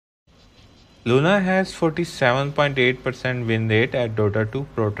Luna has 47.8% win rate at Dota 2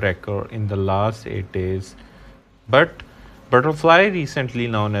 Pro Tracker in the last 8 days. But Butterfly, recently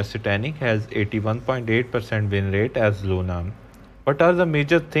known as Titanic, has 81.8% win rate as Luna. What are the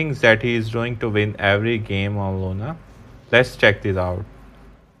major things that he is doing to win every game on Luna? Let's check this out.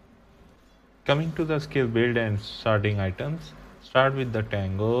 Coming to the skill build and starting items, start with the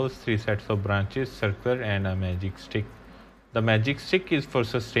tangos, 3 sets of branches, circular and a magic stick. The magic stick is for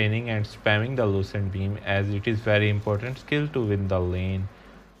sustaining and spamming the lucent beam as it is very important skill to win the lane.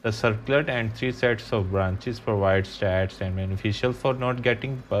 The circlet and 3 sets of branches provide stats and beneficial for not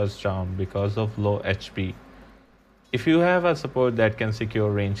getting buzzed down because of low HP. If you have a support that can secure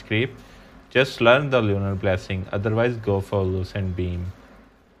range creep, just learn the lunar blessing, otherwise go for lucent beam.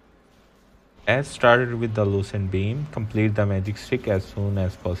 As started with the lucent beam, complete the magic stick as soon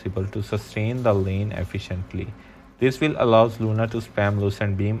as possible to sustain the lane efficiently. This will allow Luna to spam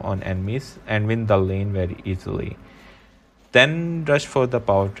lucent beam on enemies and win the lane very easily. Then rush for the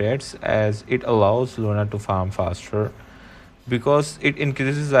power trades as it allows Luna to farm faster because it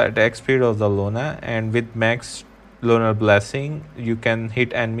increases the attack speed of the Luna, and with max lunar blessing you can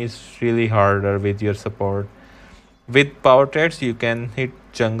hit enemies really harder with your support. With power trades you can hit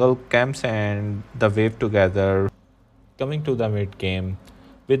jungle camps and the wave together. Coming to the mid game,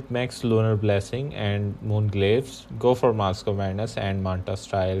 with max lunar blessing and moon glaives, go for Mask of Madness and Manta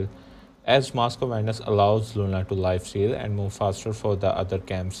style, as Mask of Madness allows Luna to lifesteal and move faster for the other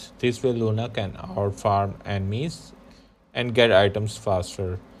camps. This way Luna can outfarm enemies and get items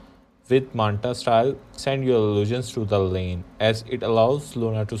faster. With Manta style, send your illusions to the lane as it allows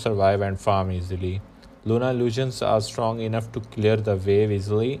Luna to survive and farm easily. Luna illusions are strong enough to clear the wave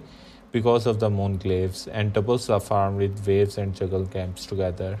easily because of the moon glaives and doubles the farm with waves and juggle camps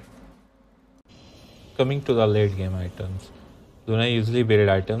together. Coming to the late game items, Luna usually build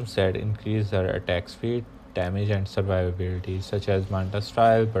items that increase her attack speed, damage and survivability such as Manta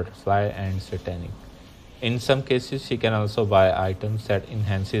Style, Butterfly and Satanic. In some cases she can also buy items that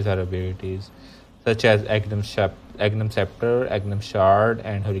enhances her abilities such as Agnum Scepter, Agnum Shard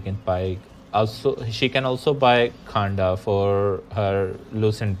and Hurricane Pike. Also, she can also buy Khanda for her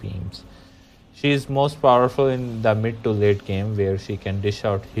lucent beams. She is most powerful in the mid to late game where she can dish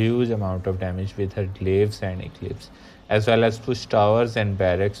out huge amount of damage with her glaives and eclipse, as well as push towers and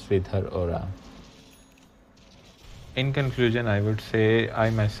barracks with her aura. In conclusion, I would say I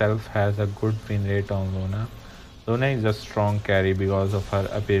myself has a good win rate on Luna. Luna is a strong carry because of her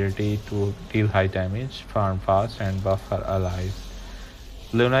ability to deal high damage, farm fast and buff her allies.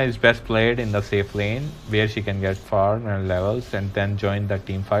 Luna is best played in the safe lane where she can get farm and levels and then join the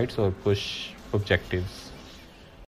team fights or push objectives.